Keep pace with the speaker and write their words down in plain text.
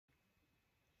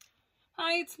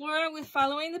Hi, it's Laura with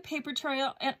Following the Paper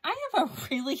Trail, and I have a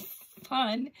really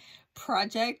fun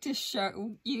project to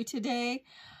show you today.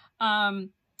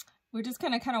 We're just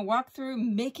going to kind of walk through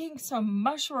making some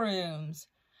mushrooms.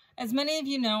 As many of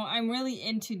you know, I'm really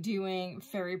into doing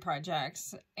fairy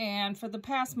projects, and for the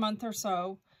past month or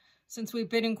so, since we've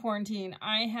been in quarantine,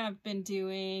 I have been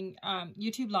doing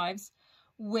YouTube Lives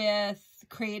with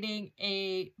creating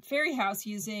a fairy house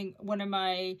using one of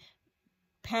my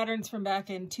patterns from back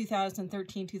in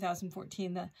 2013,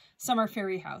 2014, the summer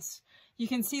fairy house. You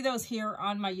can see those here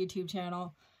on my YouTube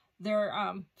channel. They're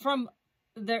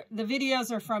the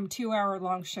videos are from 2-hour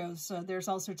long shows, so there's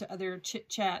all sorts of other chit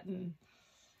chat and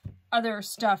other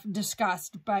stuff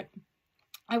discussed, but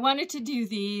I wanted to do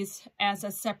these as a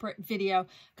separate video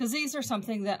because these are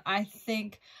something that I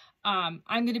think I'm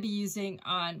going to be using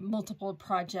on multiple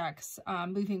projects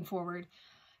moving forward.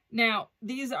 Now,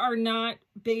 these are not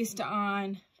based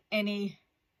on any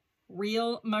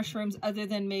real mushrooms other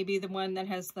than maybe the one that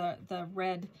has the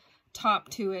red top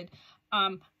to it.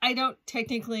 I don't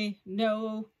technically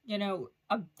know,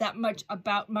 that much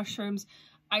about mushrooms.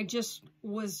 I just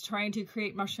was trying to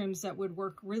create mushrooms that would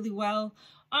work really well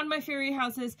on my fairy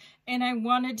houses, and I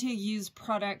wanted to use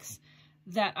products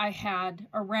that I had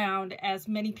around, as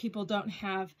many people don't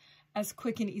have as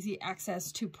quick and easy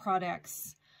access to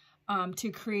products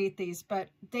to create these. But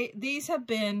these have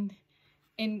been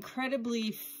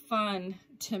incredibly fun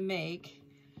to make.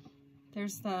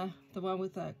 There's the one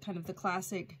with the kind of the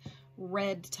classic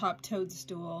red top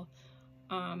toadstool.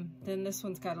 Then this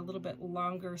one's got a little bit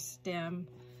longer stem.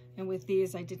 And with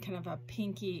these, I did kind of a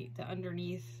pinky, the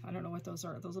underneath. I don't know what those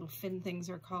are. Those little fin things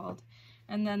are called.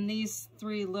 And then these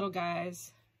three little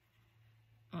guys.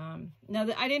 Now,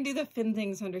 I didn't do the fin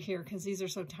things under here because these are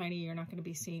so tiny, you're not going to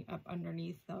be seeing up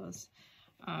underneath those.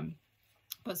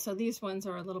 But so these ones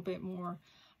are a little bit more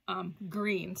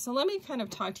green. So let me kind of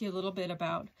talk to you a little bit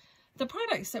about the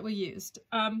products that we used.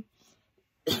 The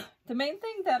main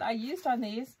thing that I used on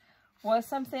these was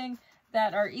something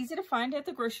that are easy to find at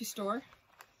the grocery store.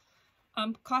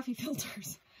 Coffee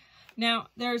filters. Now,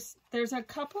 there's a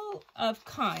couple of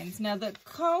kinds. Now, the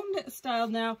coned style,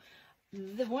 now,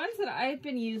 the ones that I've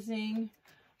been using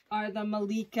are the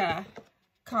Malika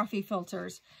coffee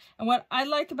filters. And what I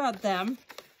like about them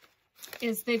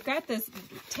is they've got this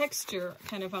texture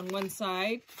kind of on one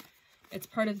side. It's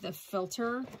part of the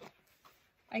filter,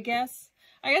 I guess.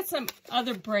 I got some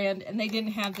other brand and they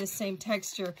didn't have this same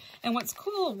texture. And what's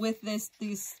cool with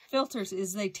these filters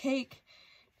is they take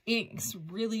inks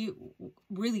really,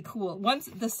 really cool. Once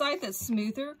the side that's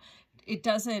smoother, it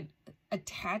doesn't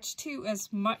attach to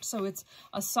as much, so it's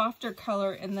a softer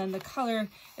color, and then the color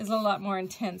is a lot more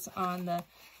intense on the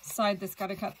side that's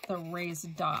got the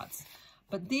raised dots.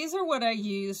 But these are what I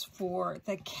use for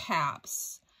the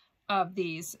caps of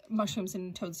these mushrooms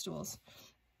and toadstools.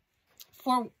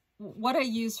 For what I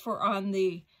use for on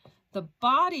the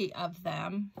body of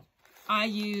them, I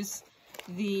use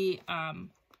the I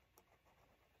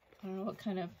don't know what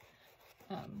kind of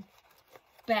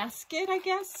basket, I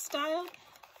guess, style.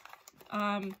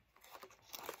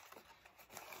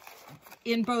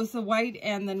 In both the white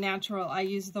and the natural. I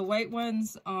use the white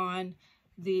ones on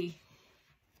these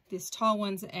tall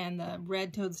ones and the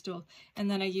red toadstool,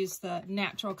 and then I use the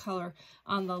natural color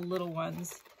on the little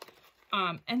ones.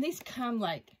 And these come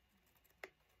like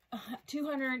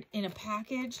 200 in a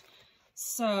package,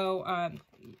 so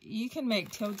you can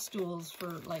make toadstools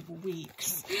for like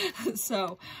weeks.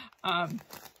 So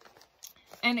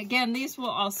and again, these will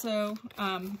also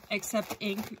accept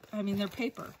ink. I mean, they're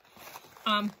paper.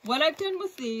 What I've done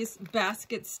with these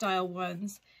basket style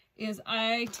ones is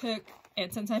I took,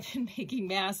 and since I've been making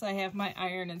masks, I have my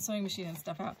iron and sewing machine and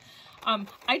stuff out.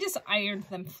 I just ironed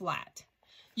them flat.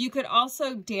 You could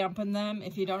also dampen them.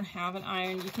 If you don't have an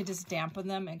iron, you could just dampen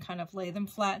them and kind of lay them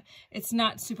flat. It's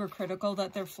not super critical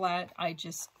that they're flat. I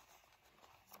just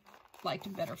liked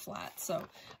them better flat, so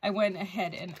I went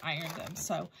ahead and ironed them.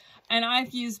 So, and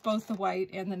I've used both the white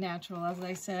and the natural, as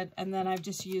I said, and then I've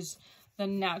just used the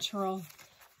natural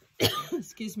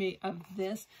excuse me, of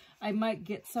this. I might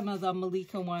get some of the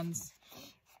Malika ones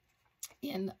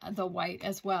in the white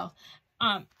as well.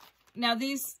 Now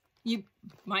these, you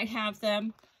might have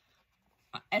them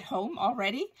at home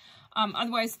already.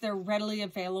 Otherwise, they're readily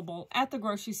available at the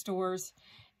grocery stores,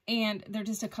 and they're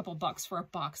just a couple bucks for a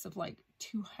box of like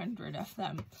 200 of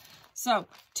them. So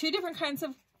 2 different kinds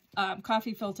of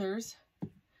coffee filters.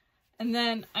 And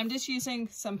then I'm just using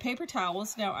some paper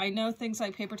towels. Now, I know things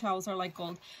like paper towels are like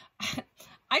gold.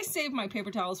 I save my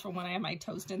paper towels for when I have my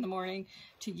toast in the morning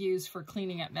to use for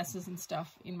cleaning up messes and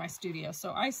stuff in my studio.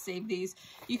 So I save these.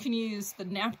 You can use the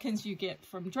napkins you get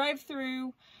from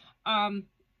drive-thru.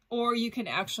 Or you can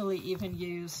actually even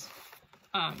use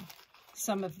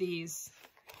some of these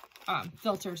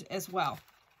filters as well.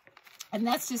 And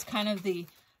that's just kind of the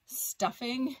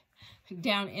stuffing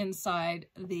down inside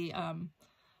the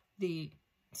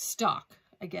stock,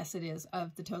 I guess it is,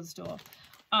 of the toadstool.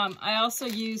 I also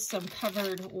use some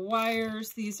covered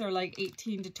wires. These are like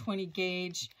 18 to 20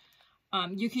 gauge.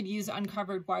 You could use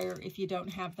uncovered wire if you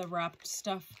don't have the wrapped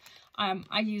stuff.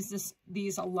 I use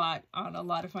these a lot on a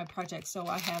lot of my projects, so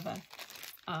I have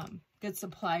a good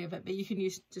supply of it. But you can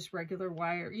use just regular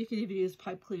wire. You can even use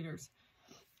pipe cleaners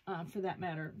for that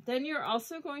matter. Then you're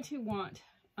also going to want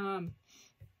a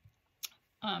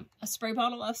spray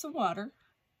bottle of some water.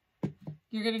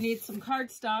 You're going to need some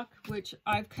cardstock, which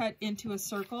I've cut into a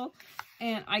circle.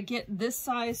 And I get this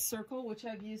size circle, which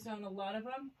I've used on a lot of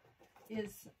them,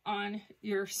 is on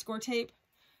your score tape.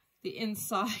 The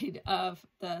inside of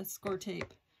the score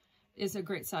tape is a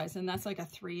great size, and that's like a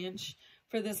 3-inch.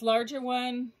 For this larger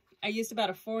one, I used about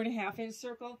a 4.5-inch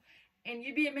circle. And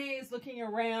you'd be amazed looking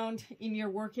around in your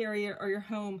work area or your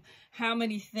home how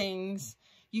many things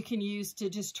you can use to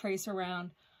just trace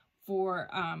around for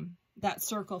that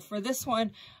circle. For this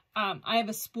one, I have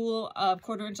a spool of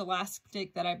 1/4-inch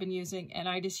elastic that I've been using, and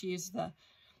I just use the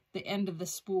end of the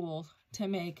spool to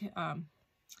make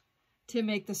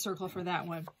the circle for that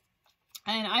one.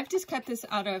 And I've just cut this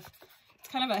out of, it's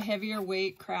kind of a heavier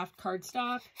weight craft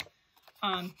cardstock.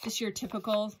 Just your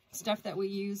typical stuff that we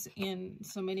use in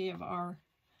so many of our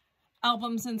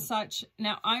albums and such.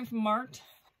 Now I've marked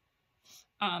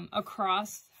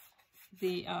across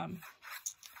the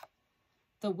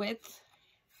width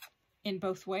in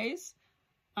both ways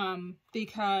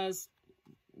because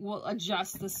we'll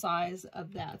adjust the size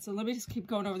of that. So let me just keep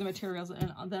going over the materials,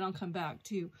 and then I'll come back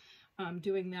to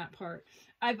doing that part.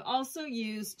 I've also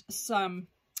used some,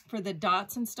 for the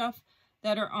dots and stuff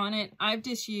that are on it, I've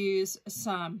just used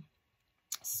some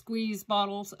squeeze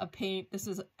bottles of paint. This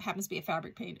happens to be a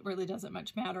fabric paint. It really doesn't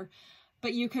much matter.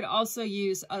 But you could also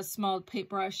use a small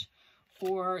paintbrush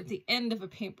or the end of a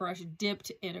paintbrush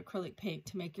dipped in acrylic paint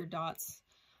to make your dots,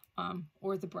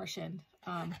 or the brush end.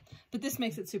 But this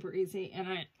makes it super easy.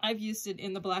 And I've used it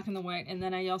in the black and the white, and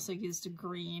then I also used a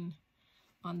green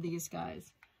on these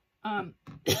guys.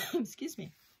 Excuse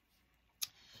me.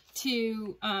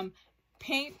 To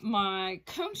paint my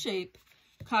cone shape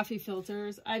coffee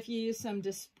filters, I've used some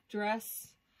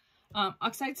Distress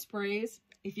oxide sprays.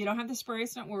 If you don't have the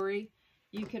sprays, don't worry.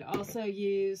 You could also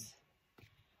use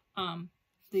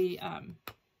the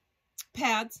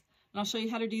pads, and I'll show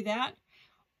you how to do that.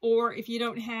 Or if you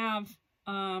don't have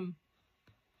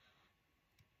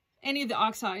any of the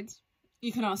oxides,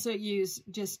 you can also use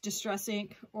just Distress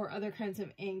ink or other kinds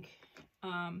of ink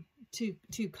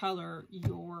to color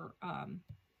your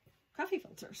coffee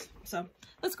filters. So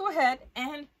let's go ahead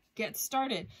and get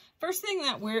started. First thing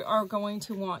that we are going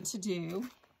to want to do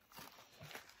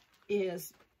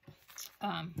is,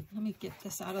 let me get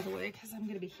this out of the way because I'm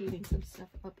going to be heating some stuff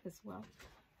up as well.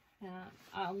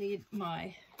 I'll need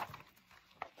my,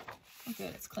 oh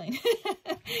good, it's clean.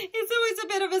 It's always a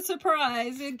bit of a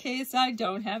surprise in case I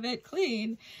don't have it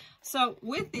clean. So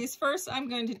with these, first I'm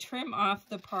going to trim off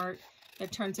the part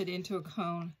that turns it into a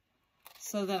cone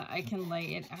so that I can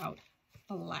lay it out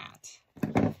flat.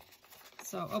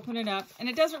 So open it up, and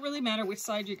it doesn't really matter which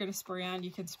side you're going to spray on.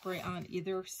 You can spray on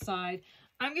either side.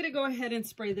 I'm going to go ahead and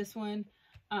spray this one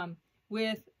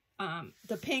with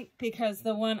the pink, because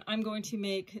the one I'm going to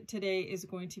make today is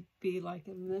going to be like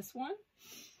this one.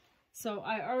 So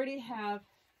I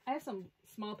have some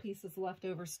small pieces left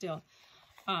over still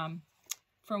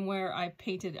from where I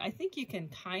painted. I think you can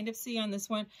kind of see on this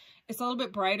one, it's a little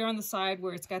bit brighter on the side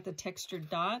where it's got the textured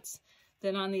dots.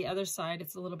 Then on the other side,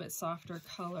 it's a little bit softer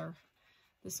color.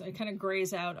 This one kind of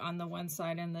grays out on the one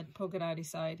side, and the polka dotty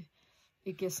side,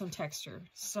 it gives some texture.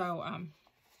 So,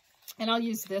 and I'll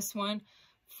use this one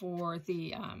for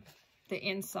the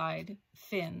inside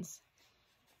fins.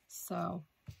 So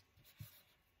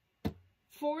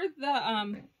for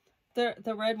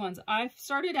the red ones, I've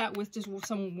started out with just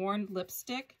some worn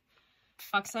lipstick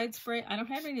oxide spray. I don't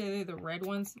have any of the red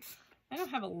ones. I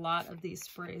don't have a lot of these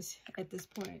sprays at this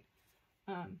point.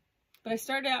 But I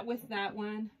started out with that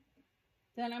one.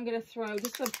 Then I'm going to throw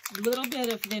just a little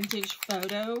bit of Vintage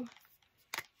Photo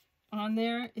on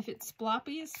there. If it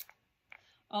sploppies,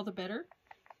 all the better.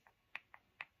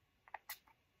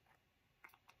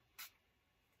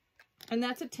 And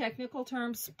that's a technical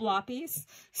term, sploppies.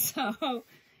 So,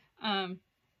 and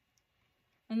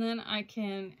then I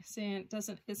can see it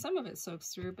doesn't, some of it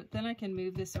soaks through, but then I can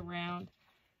move this around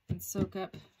and soak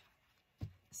up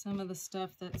some of the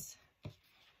stuff that's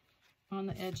on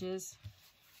the edges.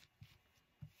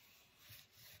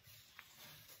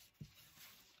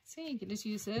 See, you can just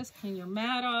use this, clean your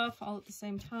mat off all at the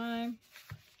same time.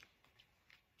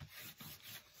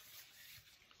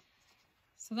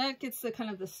 So that gets the kind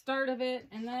of the start of it.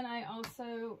 And then I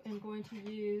also am going to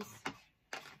use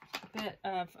a bit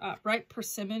of ripe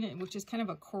persimmon, which is kind of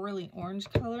a corally orange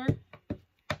color.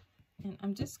 And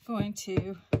I'm just going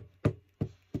to,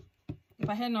 if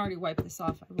I hadn't already wiped this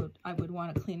off, I would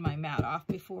want to clean my mat off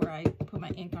before I put my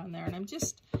ink on there. And I'm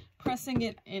just pressing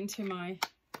it into my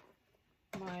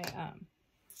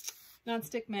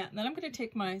nonstick mat. And then I'm going to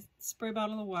take my spray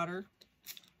bottle of water.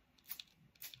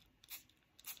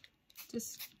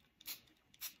 Just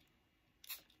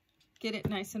get it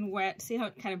nice and wet. See how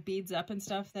it kind of beads up and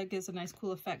stuff? That gives a nice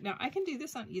cool effect. Now I can do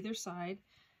this on either side.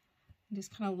 And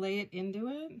just kind of lay it into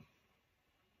it.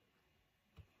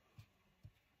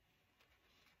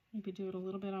 Maybe do it a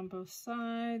little bit on both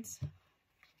sides.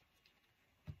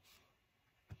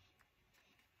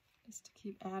 Just to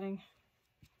keep adding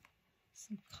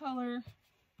some color.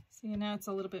 See, now it's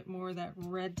a little bit more of that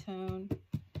red tone.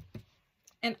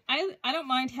 And I don't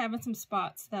mind having some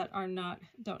spots that are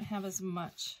don't have as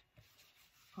much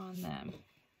on them.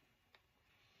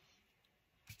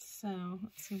 So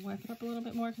let's see, wipe it up a little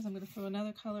bit more because I'm going to throw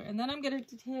another color. And then I'm going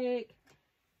to take,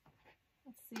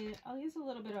 let's see, I'll use a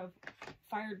little bit of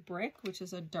Fired Brick, which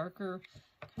is a darker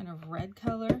kind of red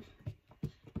color.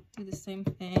 Do the same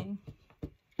thing.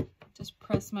 Just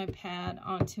press my pad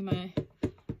onto my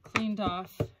cleaned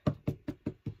off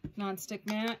nonstick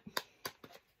mat.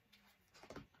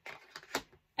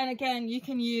 And again, you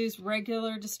can use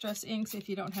regular distress inks if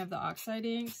you don't have the oxide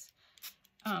inks.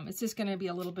 It's just going to be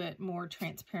a little bit more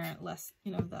transparent, less,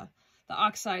 you know, the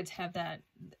oxides have that,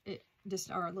 it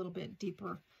just are a little bit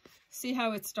deeper. See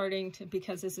how it's starting to,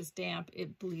 because this is damp,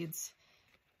 it bleeds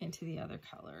into the other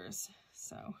colors.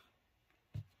 So.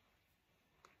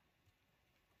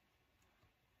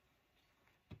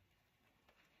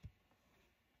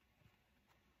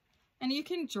 And you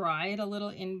can dry it a little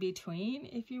in between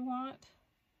if you want.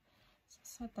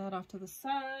 Set that off to the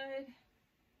side.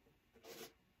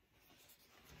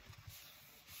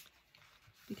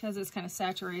 Because it's kind of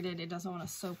saturated, it doesn't want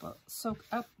to soak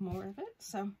up more of it.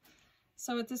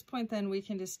 So at this point then we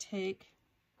can just take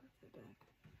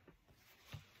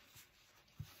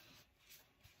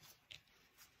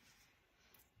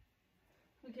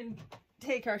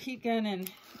our heat gun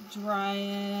and dry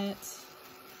it.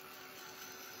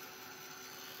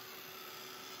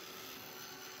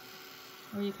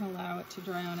 Or you can allow it to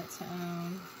dry on its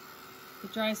own.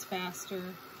 It dries faster.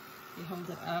 You hold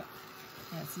it up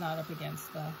and it's not up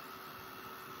against the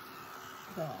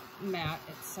mat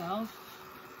itself.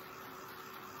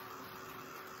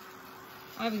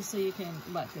 Obviously you can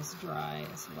let this dry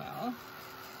as well.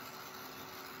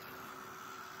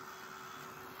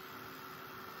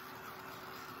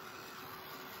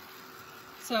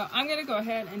 So I'm going to go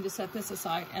ahead and just set this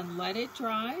aside and let it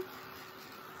dry.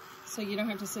 So you don't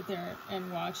have to sit there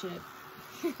and watch it,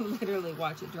 literally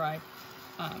watch it dry.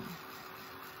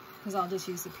 Because I'll just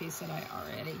use the piece that I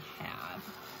already have.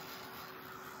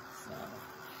 So,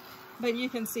 but you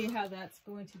can see how that's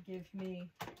going to give me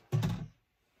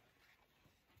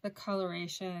the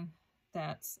coloration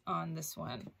that's on this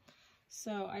one.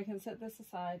 So I can set this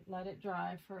aside, let it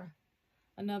dry for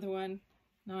another one.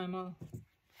 Now I'm all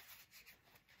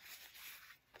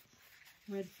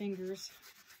red fingers.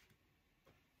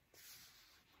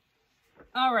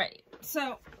 All right,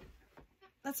 so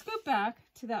let's go back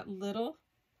to that little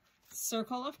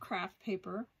circle of craft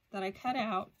paper that I cut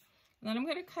out. And then I'm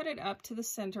going to cut it up to the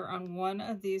center on one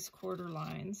of these quarter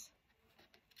lines,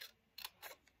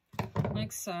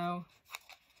 like so.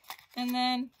 And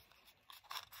then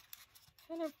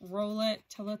kind of roll it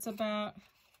till it's about,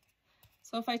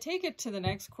 so if I take it to the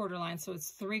next quarter line, so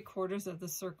it's 3/4 of the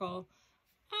circle,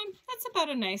 that's about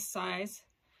a nice size.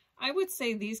 I would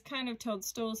say these kind of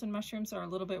toadstools and mushrooms are a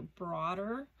little bit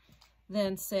broader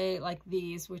than, say, like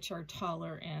these, which are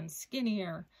taller and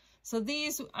skinnier. So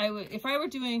these, if I were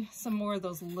doing some more of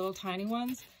those little tiny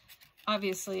ones,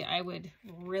 obviously I would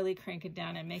really crank it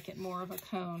down and make it more of a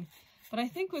cone. But I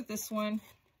think with this one,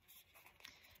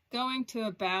 going to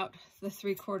about the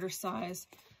 3/4 size,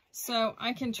 so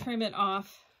I can trim it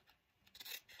off,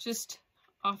 just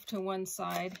off to one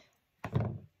side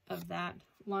of that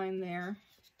line there.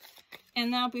 And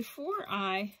now before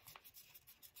I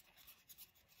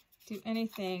do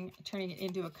anything turning it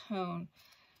into a cone,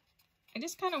 I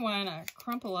just kind of want to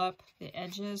crumple up the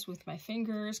edges with my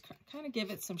fingers, kind of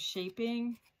give it some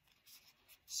shaping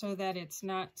so that it's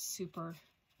not super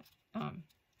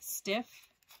stiff.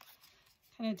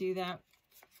 Kind of do that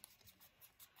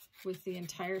with the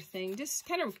entire thing, just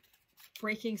kind of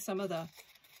breaking some of the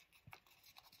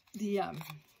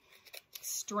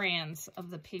strands of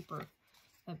the paper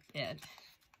a bit.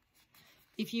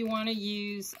 If you want to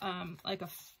use like a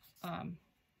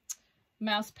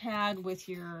mouse pad with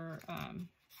your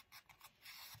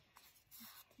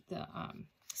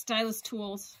stylus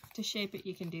tools to shape it,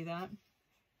 you can do that.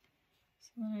 So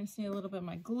then I just need a little bit of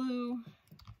my glue.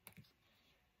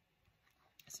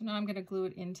 So now I'm going to glue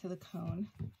it into the cone.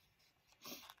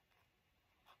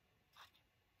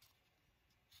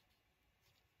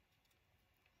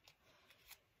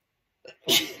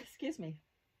 Excuse me.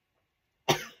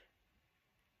 Oh,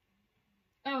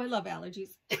 I love allergies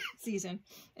season.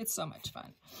 It's so much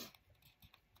fun.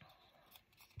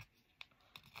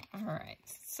 All right,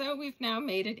 so we've now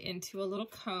made it into a little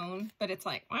cone, but it's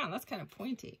like, wow, that's kind of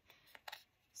pointy.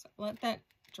 So let that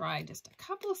dry just a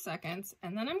couple of seconds,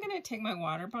 and then I'm going to take my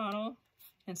water bottle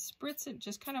and spritz it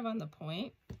just kind of on the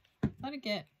point. Let it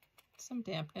get some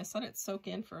dampness. Let it soak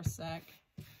in for a sec.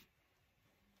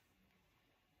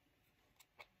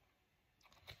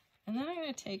 And then I'm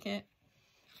going to take it,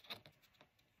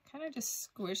 kind of just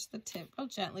squish the tip real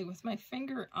gently with my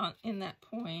finger on in that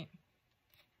point.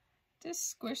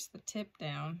 Just squish the tip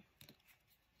down.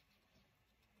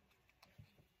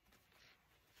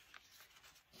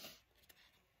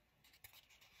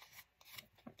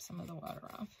 Wipe some of the water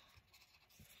off.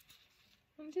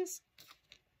 And just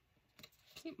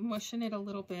keep mushing it a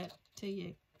little bit till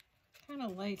you kind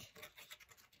of like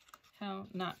how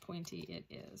not pointy it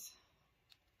is.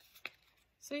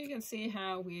 So you can see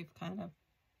how we've kind of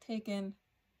taken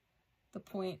the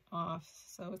point off,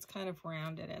 so it's kind of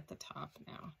rounded at the top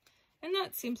now. And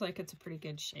that seems like it's a pretty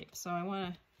good shape. So I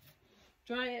want to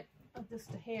dry it up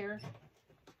just a hair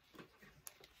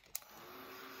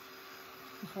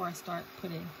before I start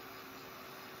putting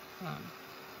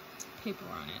paper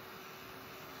on it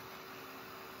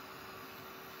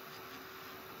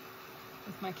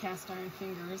with my cast iron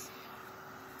fingers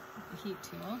with the heat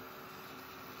tool.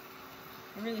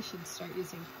 I really should start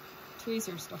using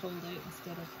tweezers to hold it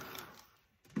instead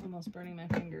of almost burning my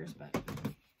fingers, but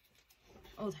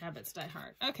old habits die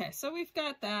hard. Okay, so we've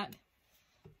got that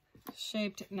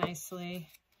shaped nicely.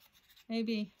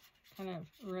 Maybe kind of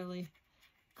really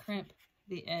crimp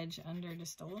the edge under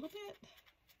just a little bit.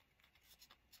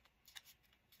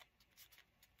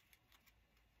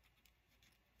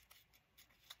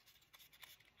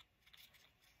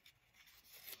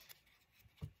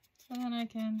 So then I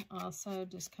can also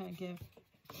just kind of give,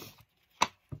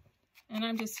 and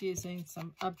I'm just using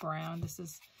a brown. This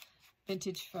is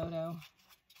Vintage Photo,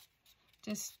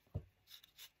 just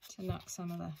to knock some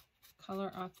of the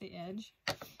color off the edge.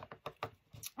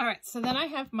 All right, so then I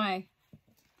have my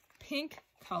pink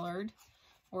colored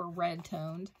or red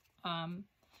toned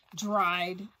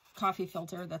dried coffee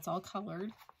filter that's all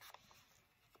colored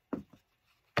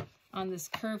on this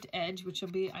curved edge, which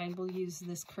will be, I will use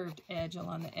this curved edge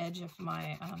along the edge of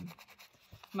my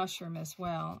mushroom as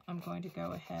well. I'm going to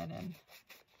go ahead and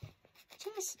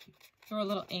just throw a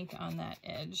little ink on that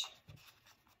edge,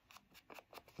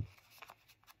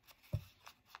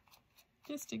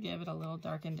 just to give it a little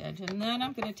darkened edge. And then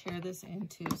I'm going to tear this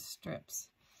into strips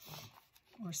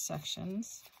or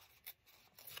sections,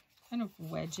 kind of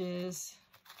wedges.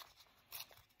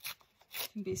 It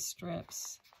can be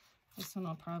strips. This one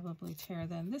I'll probably tear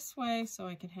then this way so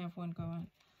I can have one going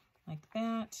like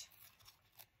that.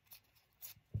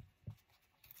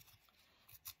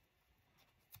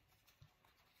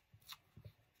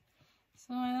 So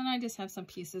then I just have some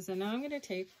pieces, and now I'm going to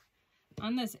take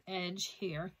on this edge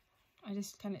here, I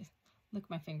just kind of lick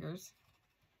my fingers.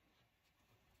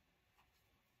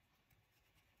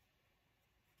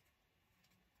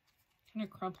 Kind of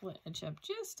crumple the edge up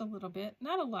just a little bit,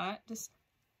 not a lot, just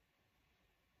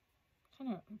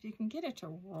kind of, if you can get it to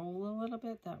roll a little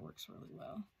bit, that works really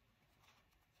well.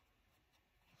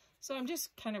 So I'm just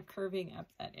kind of curving up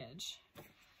that edge.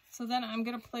 So then I'm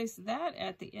going to place that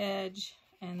at the edge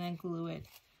and then glue it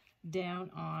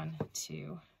down on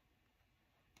to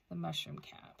the mushroom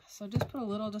cap. So just put a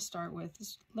little to start with,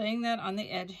 just laying that on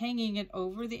the edge, hanging it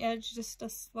over the edge just a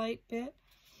slight bit,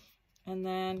 and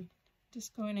then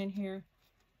just going in here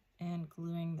and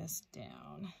gluing this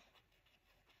down.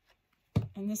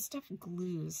 And this stuff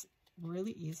glues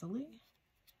really easily.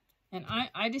 And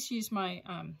I just use my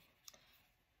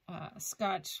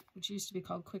Scotch, which used to be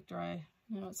called Quick Dry.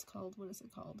 Now it's called, what is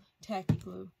it called? Tacky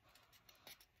glue.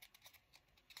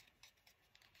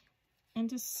 And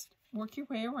just work your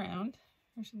way around.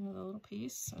 There's another little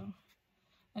piece. So,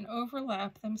 and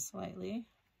overlap them slightly.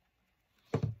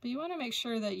 But you want to make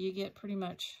sure that you get pretty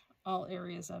much all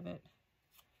areas of it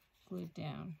glued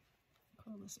down.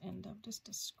 Curl this end up just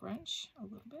to scrunch a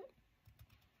little bit.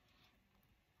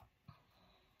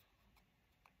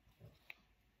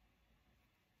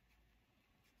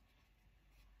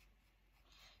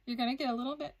 You're going to get a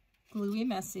little bit gluey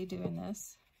messy doing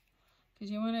this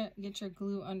because you want to get your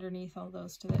glue underneath all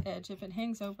those to the edge. If it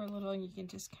hangs over a little, you can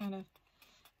just kind of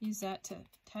use that to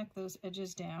tack those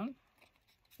edges down.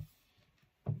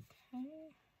 Okay.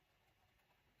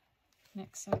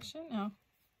 Next section. Now,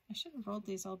 I should have rolled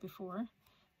these all before.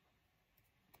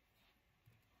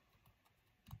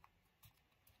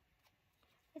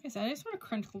 Like I said, I just want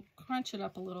to crunch it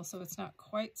up a little so it's not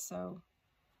quite so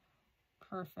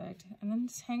perfect. And then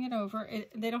just hang it over.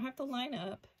 They don't have to line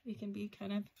up. You can be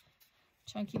kind of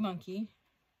chunky monkey.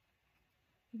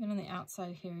 Even on the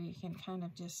outside here, you can kind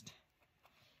of just,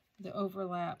 the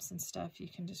overlaps and stuff, you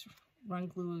can just run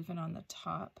glue even on the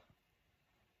top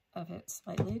of it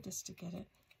slightly just to get it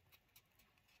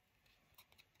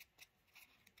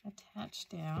attached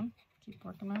down. Keep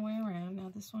working my way around.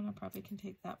 Now this one I probably can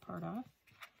take that part off.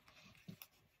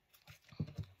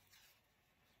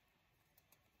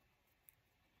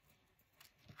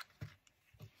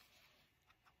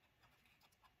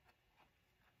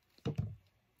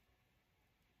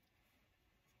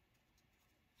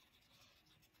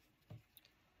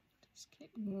 Just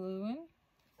keep gluing.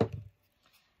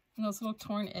 And those little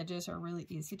torn edges are really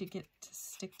easy to get to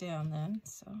stick down then.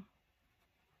 So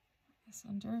this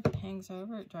under, if it hangs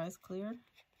over, it dries clear.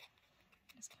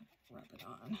 Just kind of rub it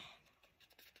on.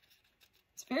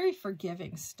 It's very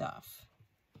forgiving stuff.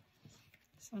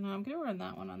 So now I'm going to run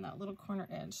that one on that little corner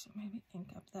edge. So maybe ink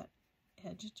up that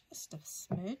edge just a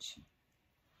smidge.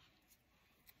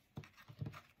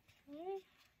 Okay.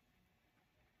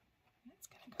 It's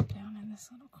going to go down in this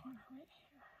little corner right here.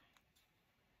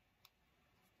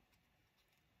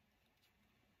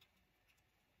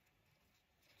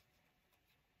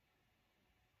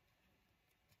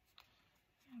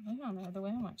 Lay on there the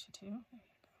way I want you to. There you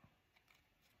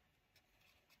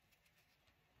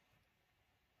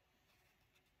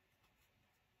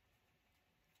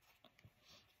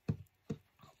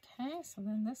go. Okay, so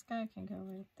then this guy can go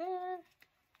right there.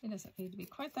 He doesn't need to be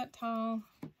quite that tall.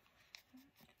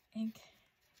 Ink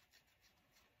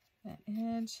that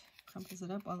edge, crumples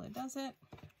it up while it does it.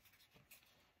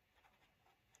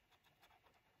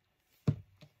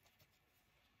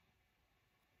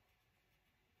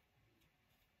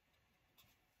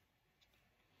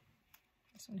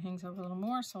 This one hangs over a little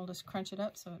more, so I'll just crunch it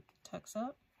up so it tucks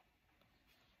up.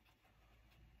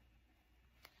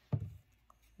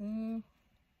 Glue.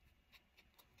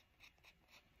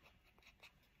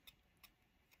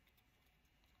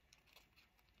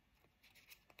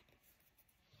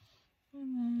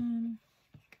 And then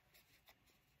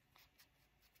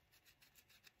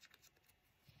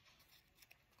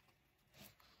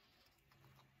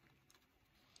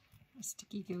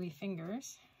sticky gooey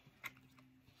fingers.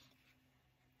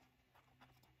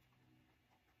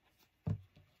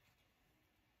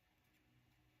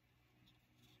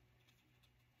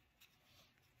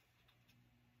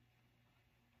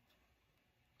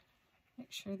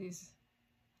 Make sure these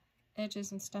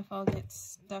edges and stuff all get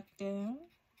stuck down.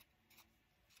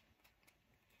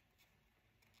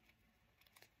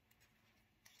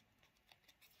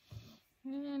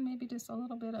 And maybe just a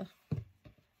little bit of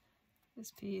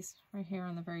this piece right here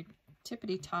on the very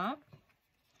tippity top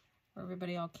where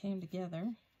everybody all came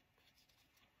together.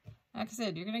 Like I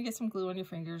said, you're going to get some glue on your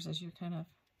fingers as you're kind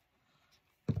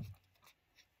of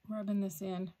rubbing this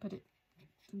in, but the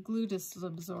glue just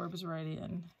absorbs right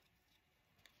in.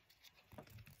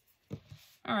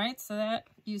 All right, so that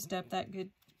used up that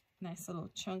good, nice little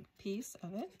chunk piece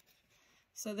of it.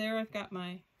 So there I've got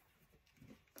my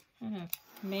kind of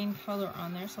main color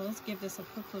on there. So let's give this a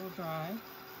quick little dry.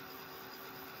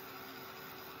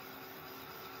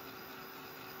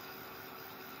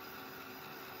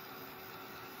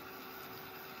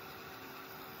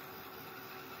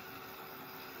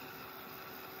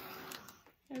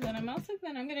 And then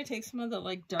I'm going to take some of the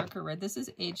like darker red. This is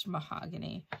aged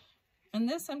mahogany. And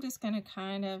this I'm just going to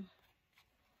kind of,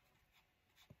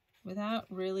 without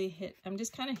really I'm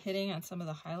just kind of hitting on some of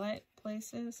the highlight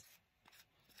places.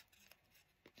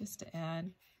 Just to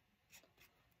add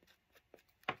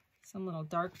some little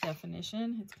dark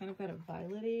definition. It's kind of got a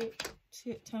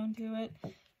violet-y tone to it.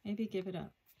 Maybe give it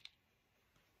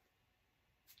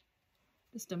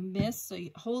just a mist, so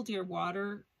you hold your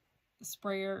water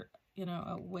sprayer, you know,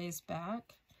 a ways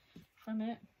back from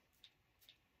it.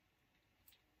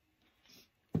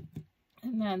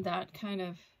 And then that kind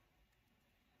of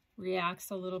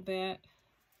reacts a little bit,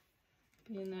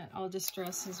 being that all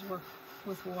distresses work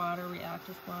with water, react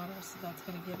with water, so that's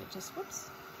going to give it just,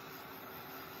 whoops,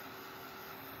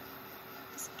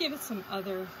 just give it some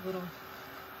other little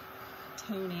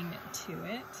toning to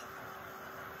it.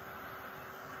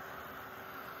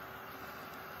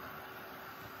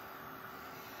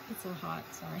 It's so hot,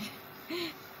 sorry.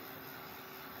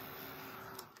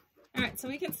 All right, so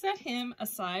we can set him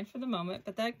aside for the moment,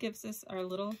 but that gives us our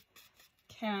little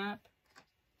cap.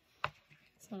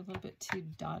 It's a little bit too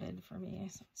dotted for me,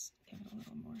 so let's give it a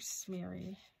little more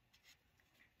smeary.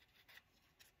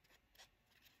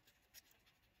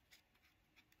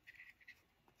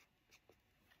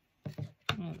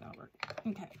 And that'll work.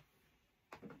 Okay.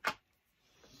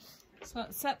 So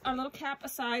set our little cap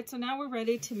aside. So now we're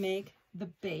ready to make the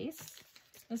base.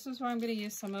 This is where I'm going to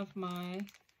use some of my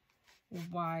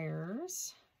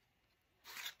wires.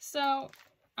 So,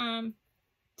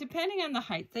 depending on the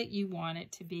height that you want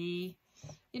it to be,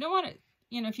 you don't want it,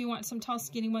 you know, if you want some tall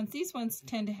skinny ones, these ones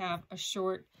tend to have a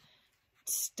short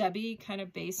stubby kind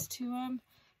of base to them.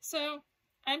 So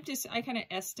I kind of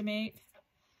estimate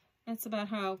that's about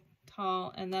how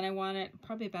tall, and then I want it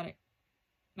probably about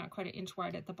not quite an inch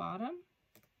wide at the bottom.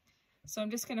 So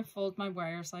I'm just going to fold my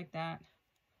wires like that.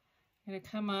 I'm going to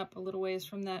come up a little ways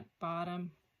from that bottom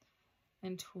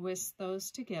and twist those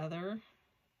together.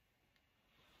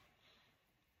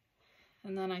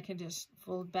 And then I can just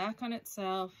fold back on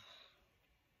itself.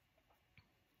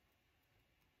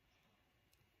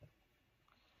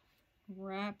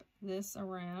 Wrap this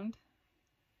around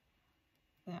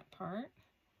that part.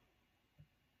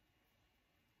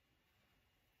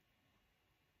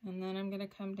 And then I'm going to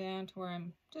come down to where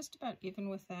I'm just about even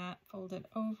with that, fold it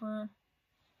over,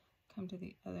 come to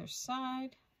the other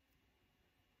side,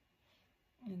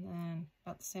 and then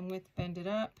about the same width, bend it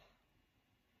up,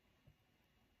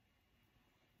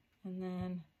 and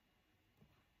then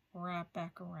wrap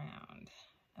back around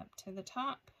up to the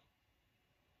top,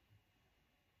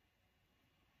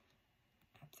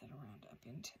 wrap that around up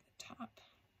into the top.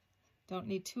 Don't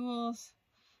need tools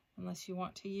unless you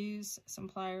want to use some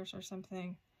pliers or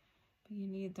something. You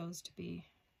need those to be.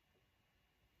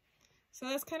 So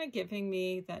that's kind of giving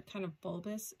me that kind of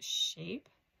bulbous shape.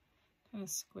 Kind of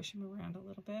squish them around a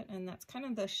little bit, and that's kind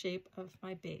of the shape of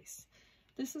my base.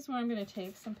 This is where I'm going to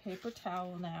take some paper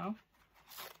towel now.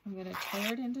 I'm going to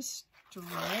tear it into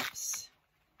strips.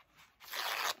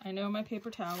 I know my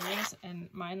paper towels, and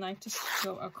mine like to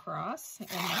go across and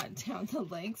not down the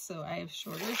length, so I have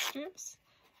shorter strips.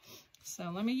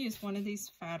 So let me use one of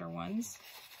these fatter ones.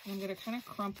 I'm going to kind of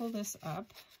crumple this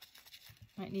up.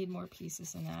 Might need more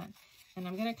pieces than that. And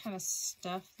I'm going to kind of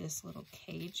stuff this little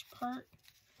cage part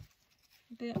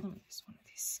a bit. Let me use one of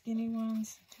these skinny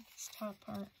ones. Take this top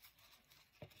part.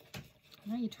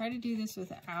 Now you try to do this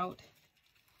without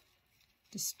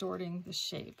distorting the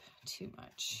shape too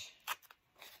much.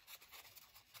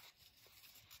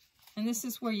 And this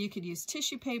is where you could use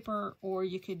tissue paper, or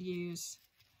you could use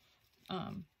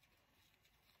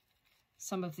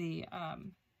some of the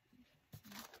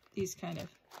these kind of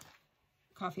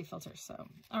coffee filters. So,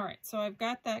 all right, so I've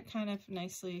got that kind of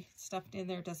nicely stuffed in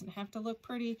there. It doesn't have to look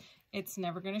pretty. It's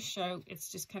never going to show. It's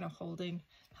just kind of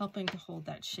helping to hold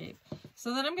that shape.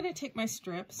 So then I'm going to take my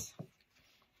strips.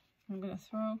 I'm going to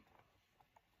throw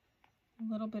a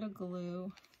little bit of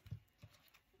glue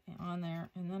on there,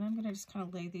 and then I'm going to just kind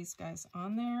of lay these guys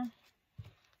on there.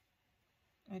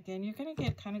 Again, you're going to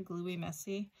get kind of gluey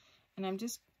messy, and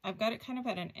I've got it kind of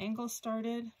at an angle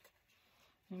started.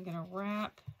 I'm going to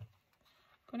wrap,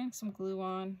 putting some glue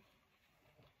on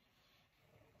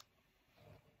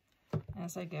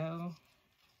as I go.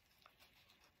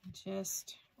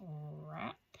 Just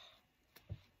wrap.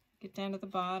 Get down to the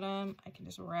bottom. I can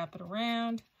just wrap it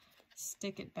around,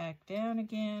 stick it back down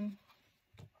again.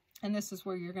 And this is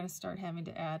where you're going to start having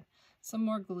to add some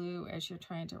more glue as you're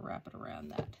trying to wrap it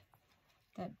around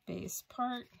that base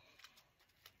part.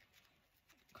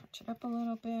 Crunch it up a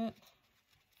little bit.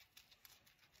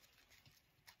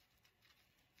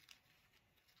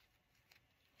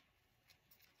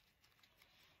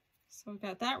 So we've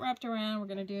got that wrapped around. We're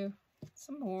going to do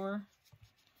some more,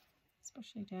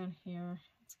 especially down here.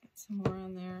 Let's get some more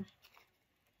on there.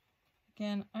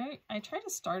 Again, I try to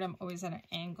start them always at an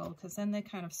angle, because then they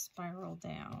kind of spiral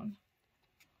down.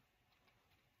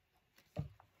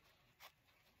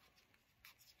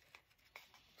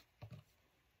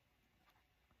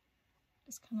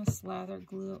 Just kind of slather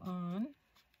glue on.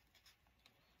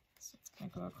 So it's going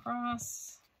to go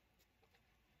across.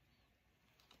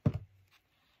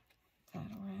 That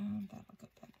around, that'll go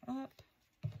back up.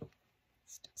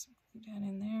 Stick some glue down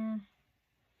in there.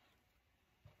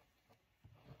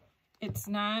 It's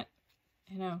not,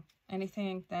 you know,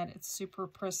 anything that it's super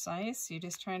precise. You're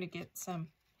just trying to get some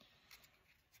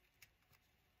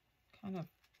kind of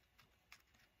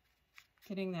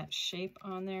getting that shape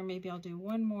on there. Maybe I'll do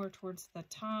one more towards the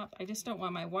top. I just don't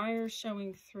want my wires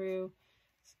showing through.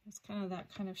 So it's kind of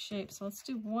that kind of shape. So let's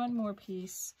do one more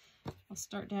piece. I'll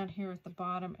start down here at the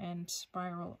bottom and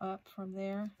spiral up from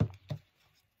there.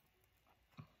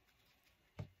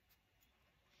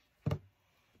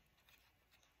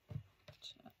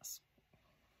 Just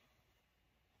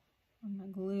run my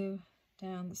glue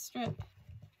down the strip.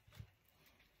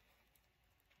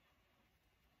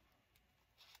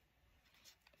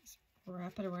 Just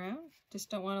wrap it around. Just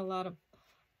don't want a lot of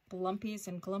blumpies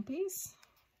and glumpies.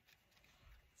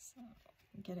 So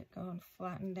get it going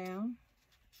flattened down.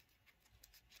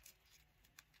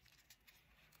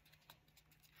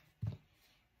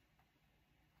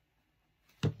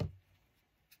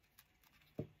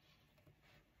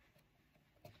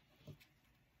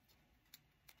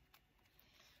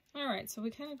 All right, so we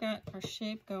kind of got our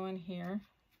shape going here.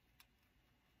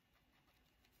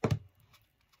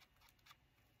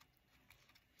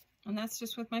 And that's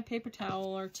just with my paper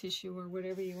towel or tissue or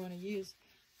whatever you want to use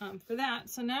for that.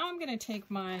 So now I'm going to take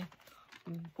my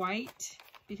white,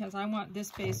 because I want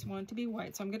this base one to be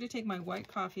white. So I'm going to take my white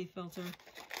coffee filter,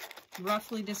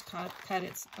 roughly just cut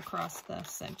it across the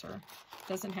center.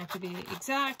 Doesn't have to be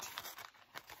exact.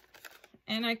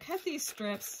 And I cut these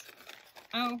strips,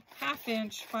 oh, 1/2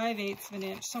 inch, 5/8 of an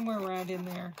inch, somewhere around in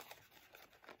there.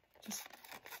 Just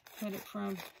cut it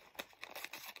from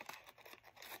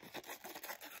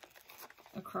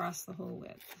across the whole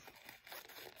width.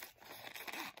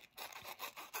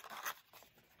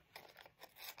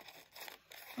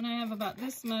 And I have about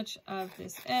this much of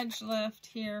this edge left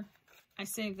here. I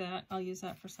save that. I'll use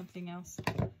that for something else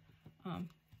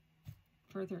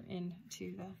further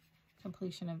into the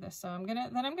completion of this. So I'm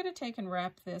gonna take and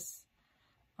wrap this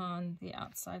on the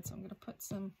outside. So I'm gonna put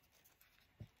some,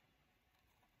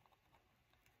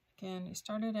 again, you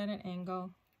start it at an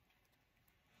angle.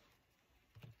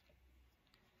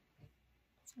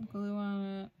 Some glue on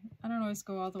it. I don't always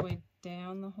go all the way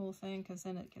down the whole thing because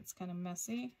then it gets kind of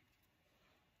messy.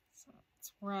 So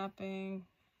it's wrapping.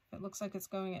 If it looks like it's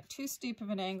going at too steep of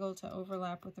an angle to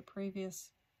overlap with the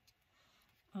previous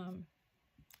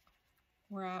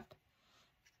wrap,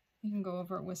 you can go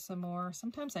over it with some more.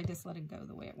 Sometimes I just let it go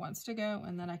the way it wants to go,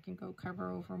 and then I can go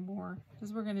cover over more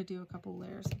because we're going to do a couple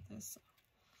layers of this.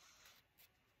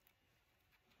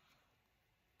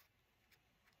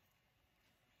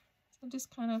 So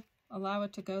just kind of allow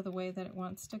it to go the way that it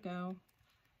wants to go.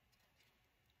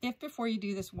 If before you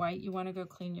do this white, you want to go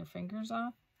clean your fingers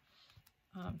off,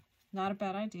 not a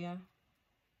bad idea.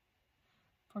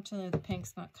 Fortunately, the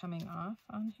pink's not coming off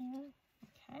on here.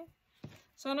 Okay.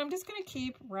 So and I'm just going to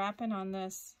keep wrapping on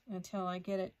this until I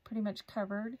get it pretty much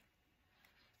covered.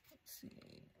 Let's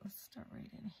see. Let's start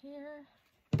right in here.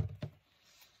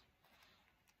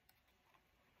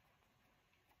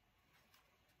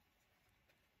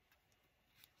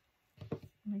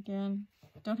 And again,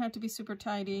 don't have to be super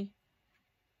tidy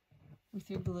with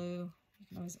your glue. You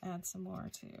can always add some more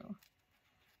too.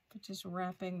 But just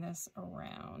wrapping this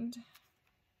around.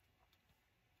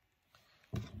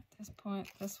 At this point,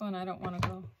 this one I don't want to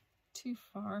go too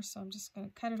far, so I'm just going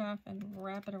to cut it off and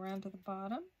wrap it around to the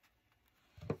bottom.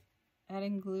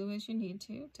 Adding glue as you need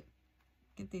to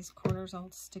get these corners all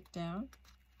to stick down.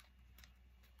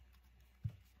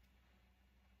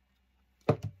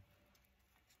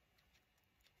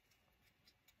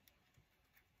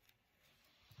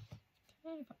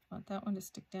 Okay, if I want that one to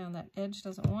stick down, that edge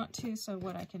doesn't want to, so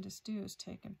what I can just do is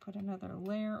take and put another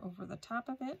layer over the top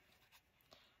of it,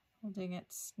 holding it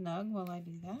snug while I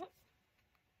do that.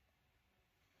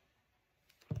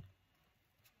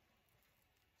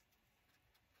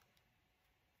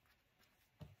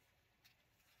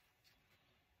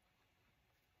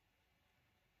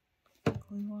 Put the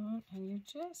glue on, and you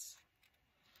just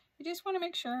want to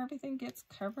make sure everything gets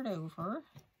covered over.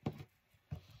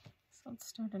 So let's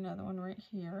start another one right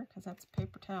here, because that's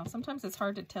paper towel. Sometimes it's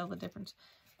hard to tell the difference,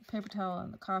 the paper towel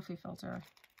and the coffee filter.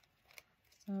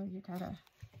 So you gotta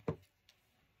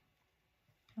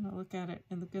kind of look at it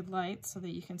in the good light so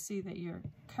that you can see that you're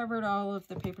covered all of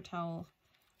the paper towel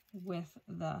with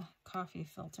the coffee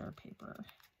filter paper.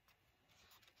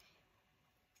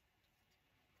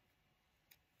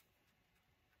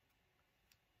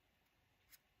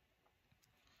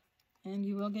 And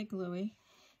you will get gluey.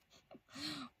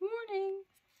 Warning!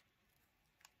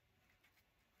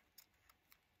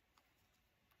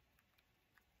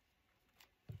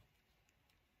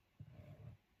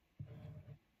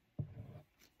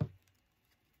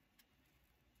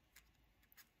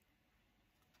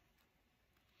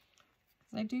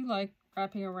 I do like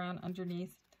wrapping around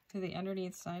underneath to the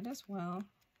underneath side as well.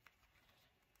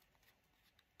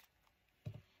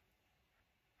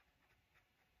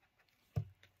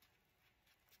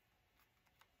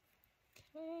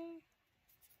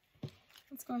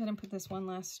 let's go ahead and put this one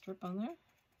last strip on there.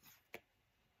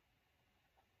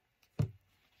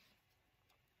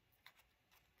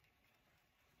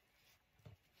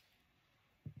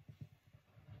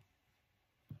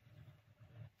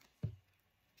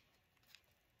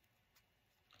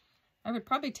 I would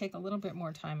probably take a little bit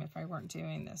more time if I weren't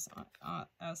doing this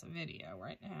as a video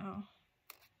right now.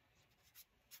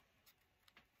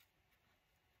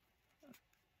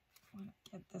 I want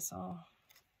to get this all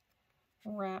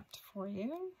wrapped for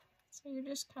you. So you're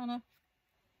just kind of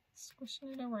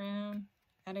squishing it around,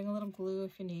 adding a little glue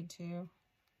if you need to.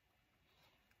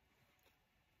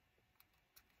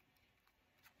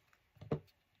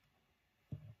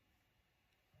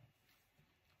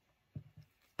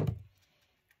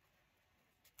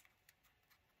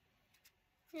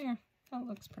 Yeah, that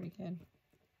looks pretty good.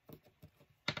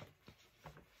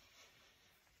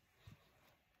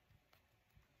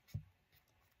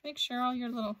 Make sure all your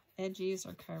little edges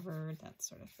are covered, that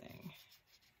sort of thing.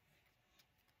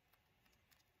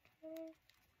 Okay.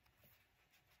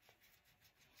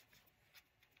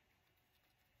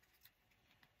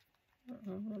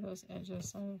 Over those edges,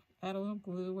 so add a little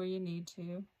glue where you need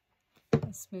to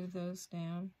and smooth those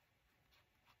down.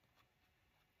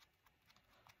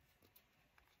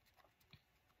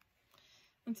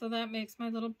 And so that makes my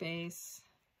little base.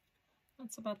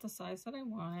 That's about the size that I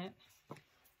want it.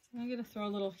 So I'm going to throw a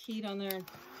little heat on there and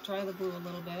dry the glue a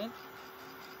little bit.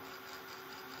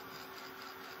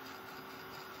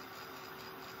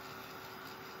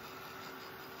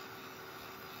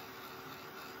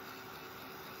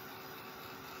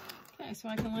 Okay, so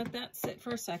I can let that sit for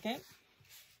a second.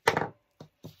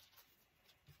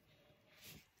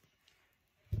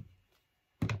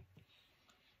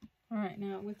 All right,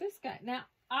 now with this guy, now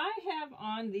I have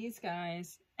on these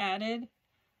guys added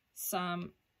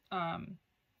some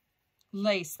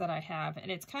lace that I have,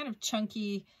 and it's kind of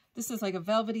chunky. This is like a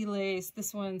velvety lace.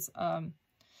 This one's they're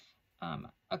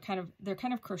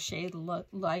kind of crocheted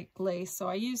like lace. So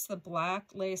I use the black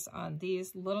lace on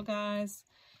these little guys,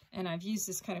 and I've used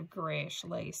this kind of grayish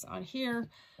lace on here.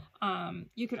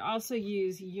 You could also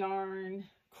use yarn,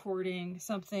 cording,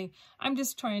 something. I'm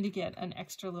just trying to get an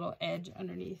extra little edge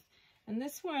underneath. And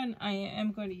this one, I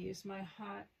am going to use my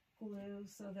hot glue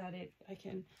so that I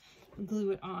can glue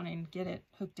it on and get it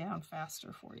hooked down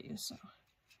faster for you. So,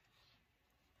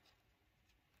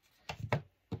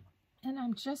 and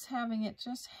I'm just having it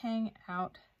just hang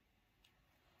out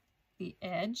the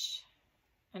edge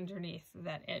underneath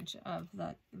that edge of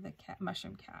the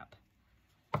mushroom cap.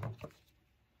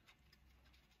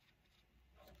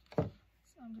 So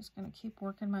I'm just going to keep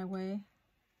working my way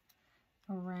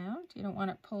around. You don't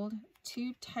want it pulled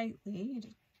too tightly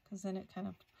because then it kind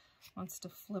of wants to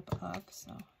flip up.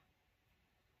 So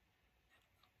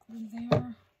glue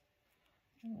there,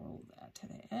 roll that to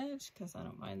the edge because I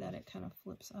don't mind that it kind of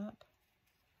flips up.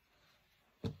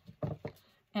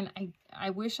 And I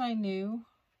wish I knew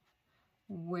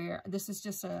where, this is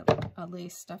just a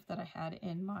lace stuff that I had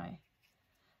in my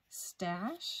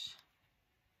stash,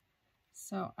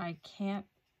 so I can't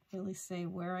really say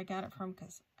where I got it from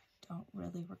because I don't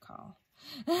really recall.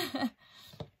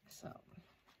 So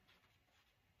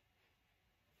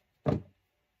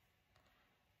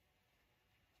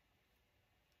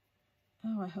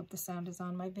oh, I hope the sound is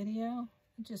on my video.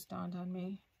 It just dawned on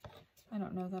me. I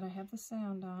don't know that I have the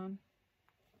sound on.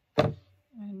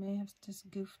 I may have just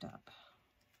goofed up.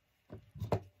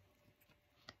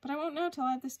 But I won't know till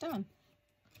I have this done.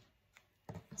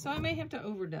 So I may have to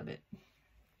overdub it.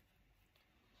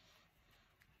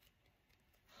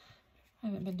 I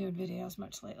haven't been doing videos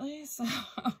much lately, so.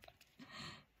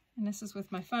 And this is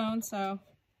with my phone, so.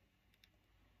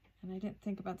 And I didn't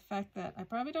think about the fact that I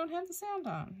probably don't have the sound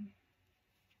on.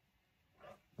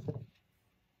 So I'll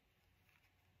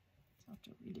have to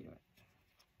redo it.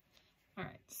 All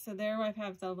right, so there I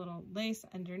have the little lace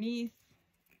underneath.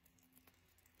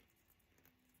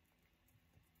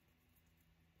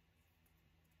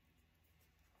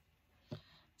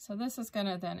 So this is going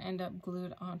to then end up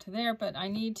glued onto there, but I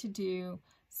need to do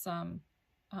some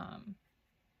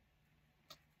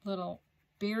little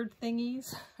beard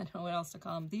thingies. I don't know what else to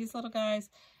call them. These little guys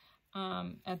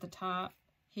at the top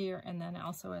here and then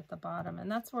also at the bottom.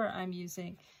 And that's where I'm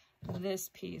using this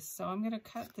piece. So I'm going to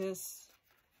cut this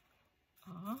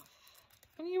off.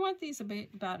 And you want these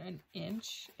about an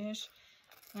inch-ish.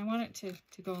 I want it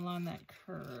to go along that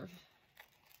curve.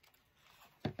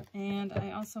 And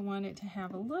I also want it to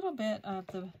have a little bit of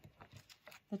the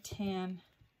tan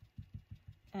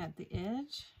at the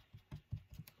edge.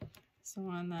 So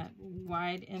on that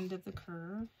wide end of the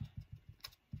curve,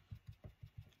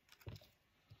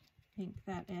 ink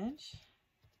that edge.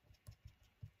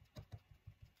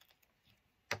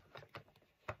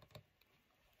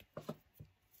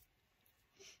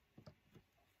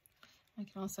 I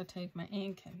can also take my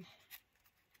ink and,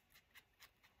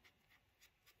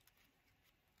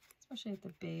 especially at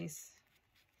the base,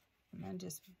 and then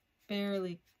just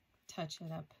barely touch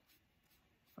it up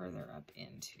further up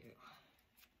into.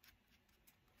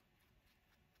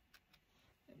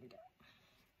 There we go.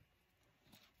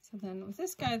 So then with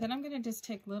this guy, then I'm going to just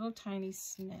take little tiny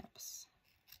snips.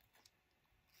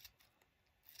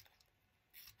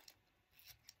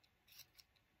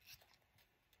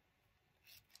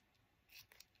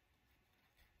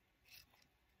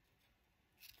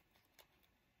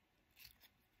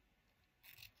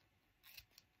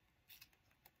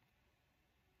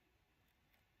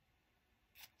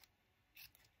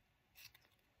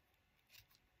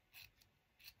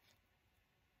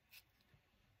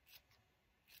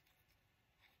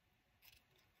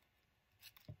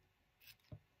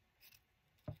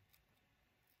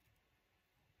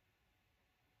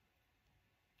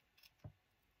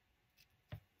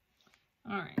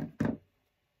 All right,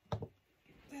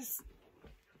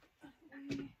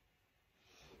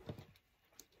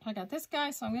 I got this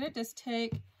guy, so I'm going to just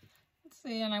take, let's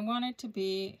see, and I want it to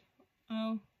be,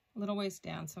 a little ways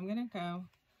down, so I'm going to go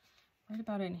right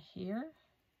about in here,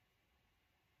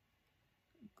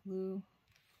 glue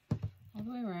all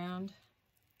the way around,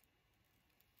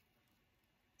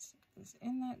 stick this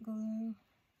in that glue.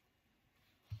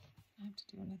 I have to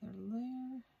do another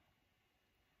layer.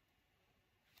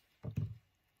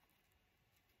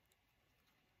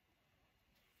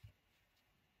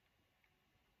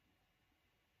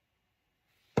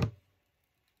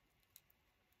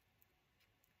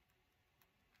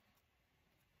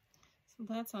 So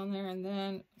that's on there, and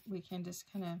then we can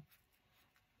just kind of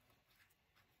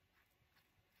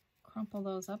crumple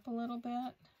those up a little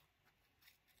bit.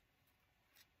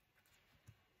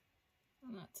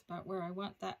 And that's about where I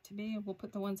want that to be. We'll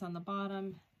put the ones on the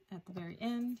bottom at the very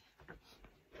end.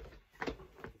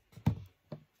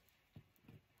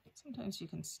 Sometimes you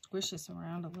can squish this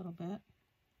around a little bit.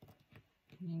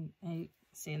 I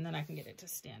see, and then I can get it to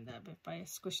stand up if by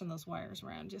squishing those wires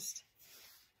around, just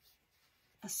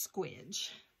a squidge.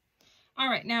 All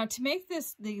right, now to make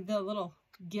this, the little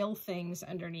gill things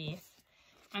underneath,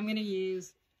 I'm going to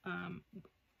use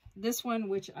this one,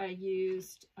 which I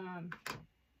used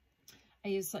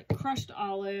like crushed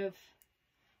olive.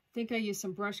 I think I used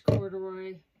some brushed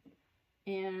corduroy,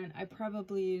 and I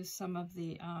probably used some of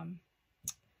the,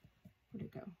 where'd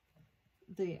it go?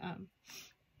 The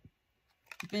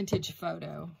vintage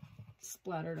photo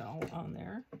splattered all on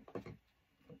there.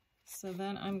 So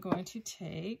then I'm going to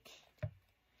take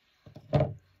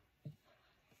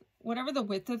whatever the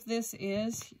width of this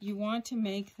is, you want to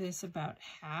make this about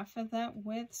half of that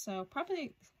width. So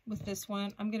probably with this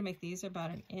one, I'm going to make these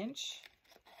about 1 inch.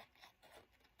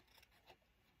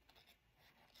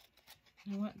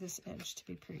 I want this edge to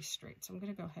be pretty straight, so I'm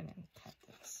going to go ahead and cut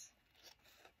this.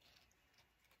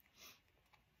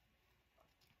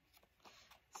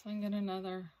 So I'm going to get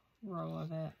another row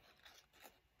of it.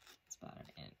 It's about 1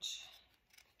 inch.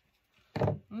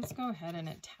 Let's go ahead and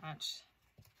attach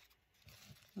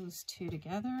those two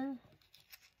together.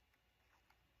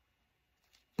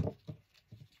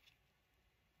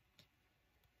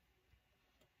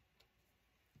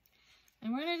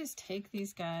 And we're going to just take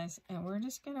these guys and we're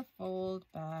just going to fold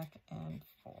back and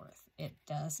forth. It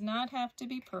does not have to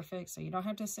be perfect, so you don't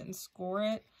have to sit and score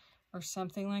it or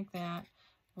something like that.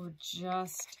 We're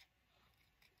just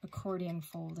accordion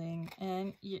folding,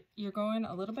 and you're going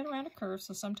a little bit around a curve,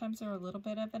 so sometimes they're a little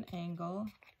bit of an angle,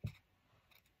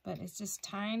 but it's just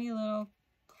tiny little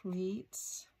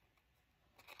pleats.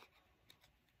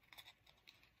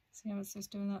 See how it's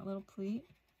just doing that little pleat?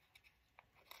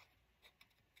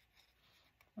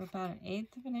 We're about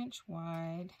 1/8 of an inch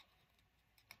wide.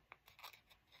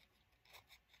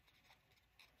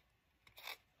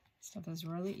 Stuff is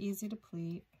really easy to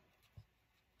pleat.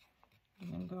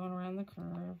 And then going around the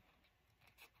curve.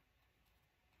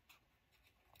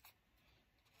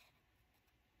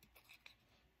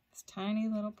 It's tiny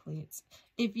little pleats.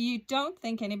 If you don't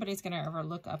think anybody's going to ever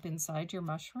look up inside your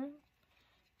mushroom,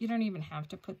 you don't even have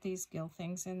to put these gill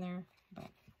things in there,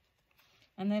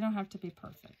 and they don't have to be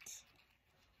perfect.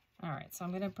 All right, so I'm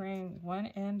going to bring one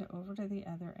end over to the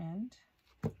other end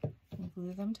and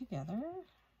glue them together.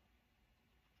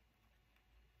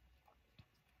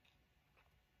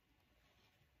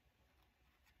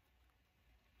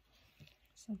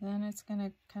 So then it's going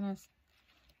to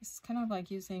it's kind of like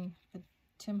using the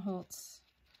Tim Holtz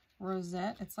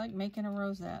rosette. It's like making a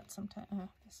rosette. Sometimes,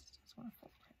 this just want to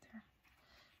fold right there.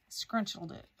 I scrunched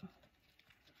it.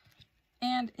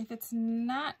 And if it's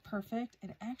not perfect,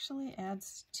 it actually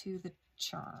adds to the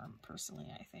charm,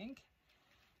 personally, I think.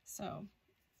 So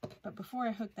But before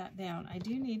I hook that down, I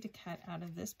do need to cut out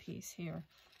of this piece here.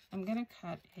 I'm going to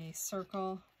cut a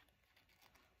circle,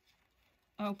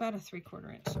 about a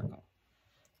 3/4 inch circle.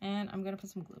 And I'm going to put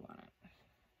some glue on it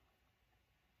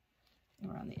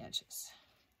around the edges.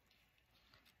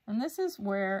 And this is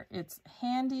where it's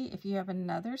handy if you have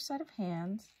another set of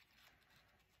hands,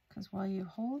 because while you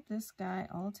hold this guy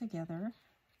all together,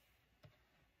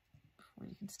 before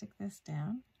you can stick this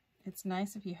down, it's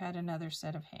nice if you had another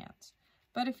set of hands.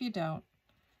 But if you don't,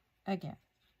 again,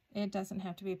 it doesn't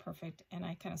have to be perfect, and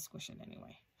I kind of squish it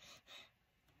anyway.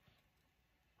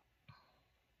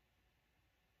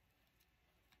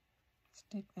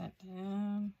 Stick that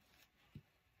down.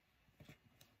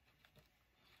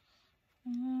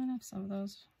 And if some of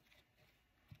those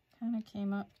kind of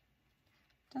came up,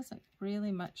 doesn't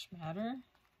really much matter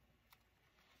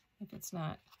if it's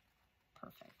not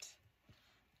perfect.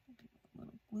 Maybe a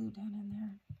little glue down in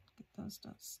there. Get those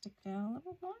to stick down a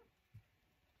little more.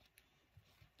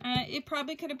 It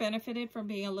probably could have benefited from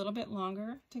being a little bit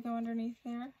longer to go underneath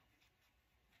there.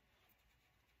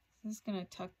 This is going to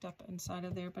tucked up inside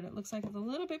of there, but it looks like it's a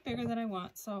little bit bigger than I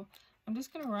want. So I'm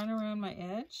just going to run around my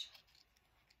edge,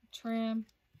 trim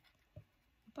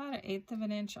about 1/8 of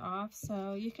an inch off.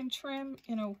 So you can trim,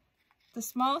 you know, the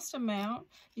smallest amount.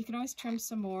 You can always trim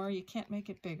some more. You can't make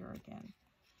it bigger again.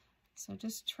 So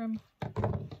just trim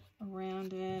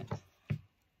around it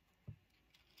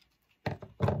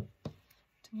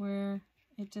to where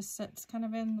it just sits kind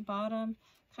of in the bottom,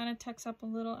 kind of tucks up a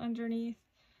little underneath.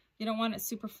 You don't want it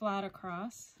super flat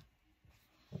across.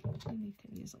 Maybe you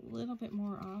can use a little bit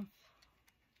more off.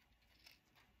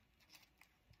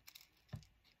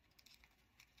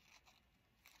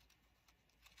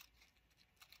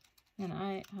 And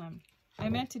I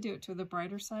meant to do it to the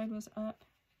brighter side was up,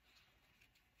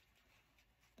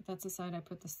 but that's the side I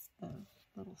put the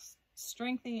little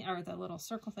string thing, or the little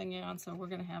circle thing on, so we're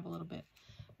going to have a little bit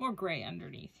more gray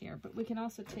underneath here. But we can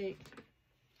also take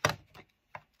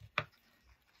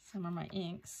some of my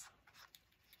inks,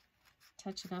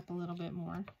 touch it up a little bit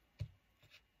more.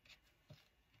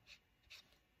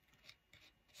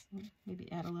 So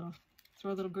maybe add a little,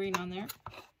 throw a little green on there,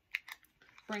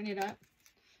 brighten it up.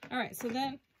 All right, so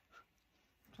then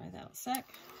try that a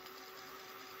sec.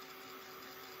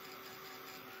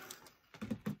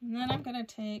 And then I'm going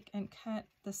to take and cut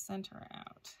the center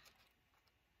out.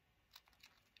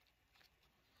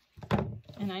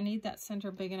 And I need that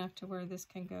center big enough to where this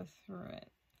can go through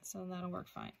it. So that'll work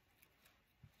fine.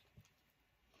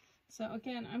 So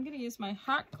again, I'm going to use my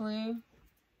hot glue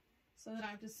so that I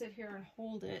have to sit here and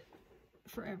hold it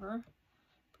forever.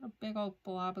 Put a big old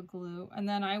blob of glue, and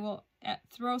then I will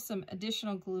throw some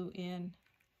additional glue in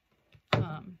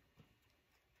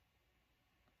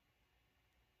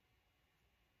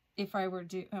if I were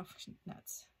to, oh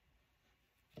nuts.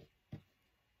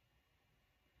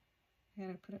 I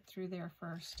gotta put it through there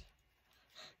first.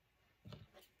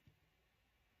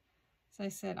 As I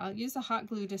said, I'll use the hot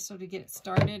glue just so to get it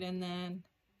started, and then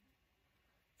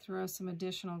throw some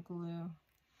additional glue.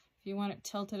 If you want it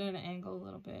tilted at an angle a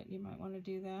little bit, you might want to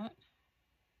do that.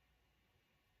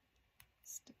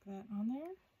 Stick that on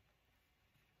there.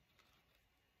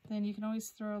 Then you can always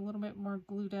throw a little bit more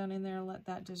glue down in there and let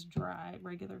that just dry,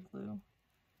 regular glue.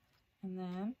 And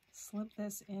then slip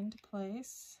this into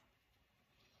place.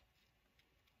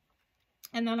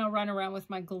 And then I'll run around with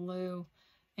my glue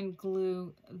and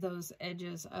glue those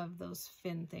edges of those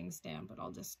fin things down, but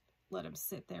I'll just let them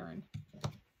sit there in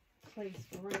place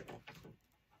for right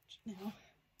now.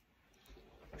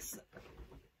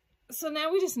 So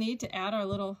now we just need to add our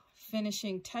little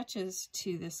finishing touches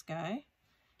to this guy.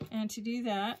 And to do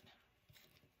that,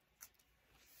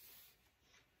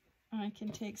 I can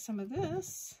take some of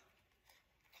this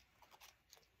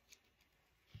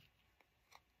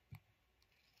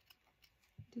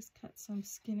just cut some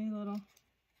skinny little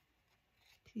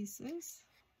pieces.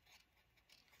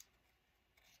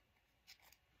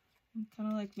 I'm kind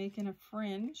of like making a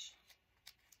fringe.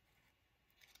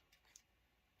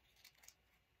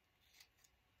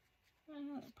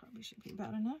 That probably should be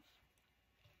about enough.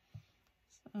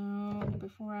 So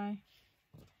before I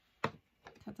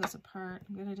cut those apart,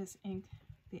 I'm going to just ink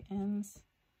the ends.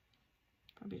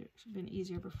 Probably should have been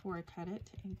easier before I cut it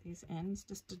to ink these ends,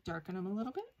 just to darken them a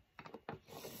little bit.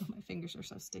 My fingers are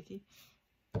so sticky.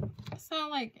 So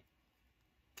like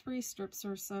 3 strips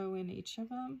or so in each of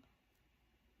them.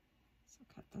 So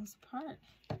cut those apart.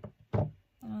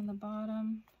 And on the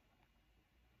bottom,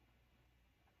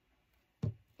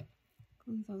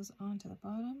 glue those onto the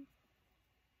bottom.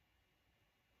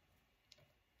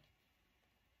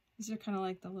 These are kind of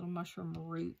like the little mushroom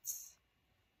roots.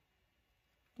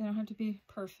 They don't have to be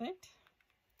perfect.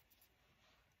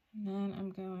 And then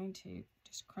I'm going to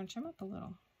just crunch them up a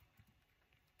little.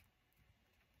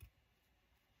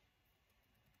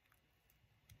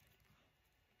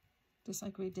 Just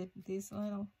like we did these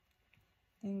little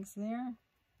things there.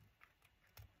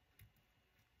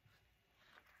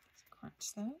 Let's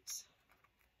crunch those.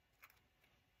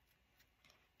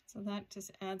 So that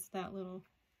just adds that little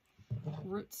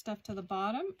root stuff to the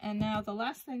bottom. And now the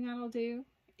last thing I'll do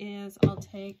is I'll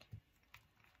take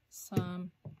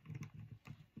some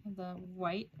of the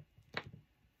white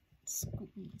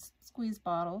squeeze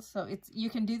bottles. So you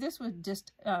can do this with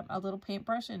just a little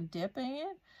paintbrush and dipping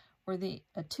it, or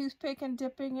a toothpick and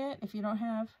dipping it if you don't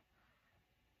have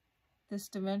this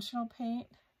dimensional paint.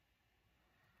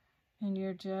 And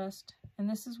and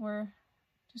this is where,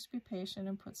 just be patient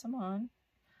and put some on.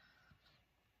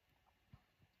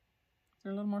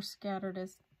 They're a little more scattered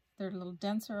as they're a little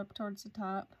denser up towards the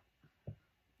top,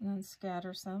 and then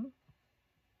scatter some.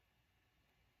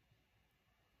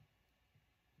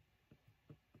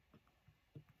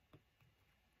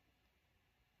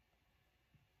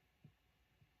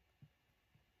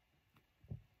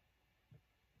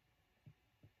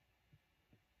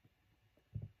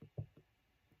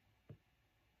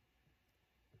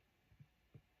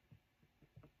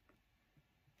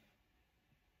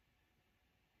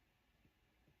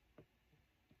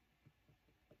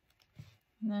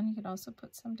 And then you could also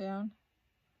put some down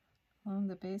along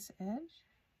the base edge.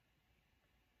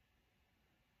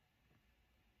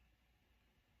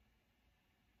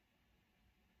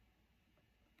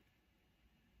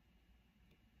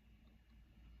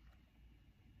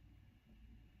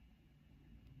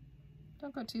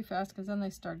 Don't go too fast because then they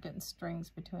start getting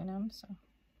strings between them. So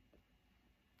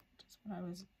just what I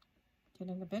was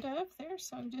getting a bit of there.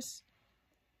 So this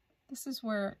is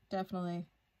where definitely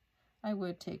I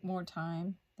would take more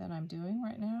time than I'm doing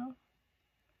right now.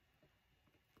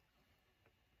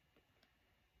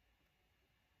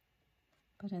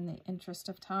 But in the interest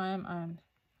of time, I'm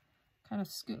kind of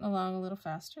scooting along a little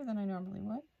faster than I normally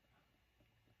would.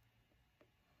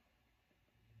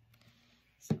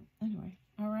 So anyway,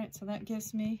 all right, so that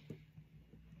gives me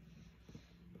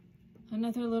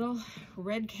another little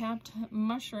red-capped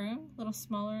mushroom, a little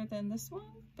smaller than this one,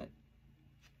 but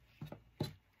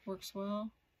works well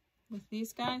with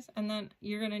these guys. And then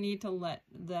you're going to need to let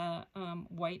the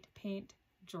white paint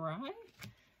dry,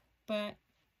 but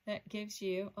that gives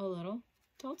you a little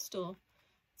toadstool.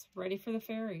 It's ready for the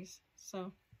fairies.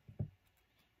 So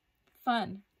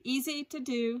fun, easy to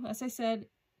do. As I said,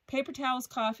 paper towels,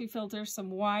 coffee filters, some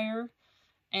wire,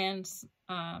 and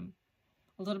a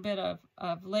little bit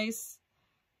of lace.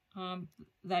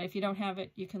 That if you don't have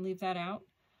it, you can leave that out.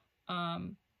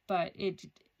 But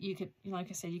you could, like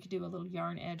I said, you could do a little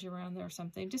yarn edge around there or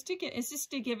something, just to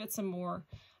give it some more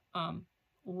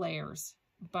layers.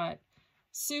 But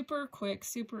super quick,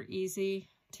 super easy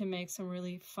to make some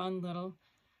really fun little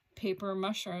paper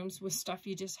mushrooms with stuff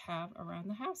you just have around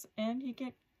the house, and you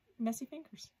get messy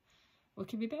fingers. What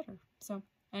could be better? So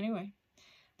anyway,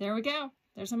 there we go.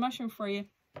 There's a mushroom for you.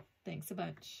 Thanks a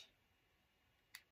bunch.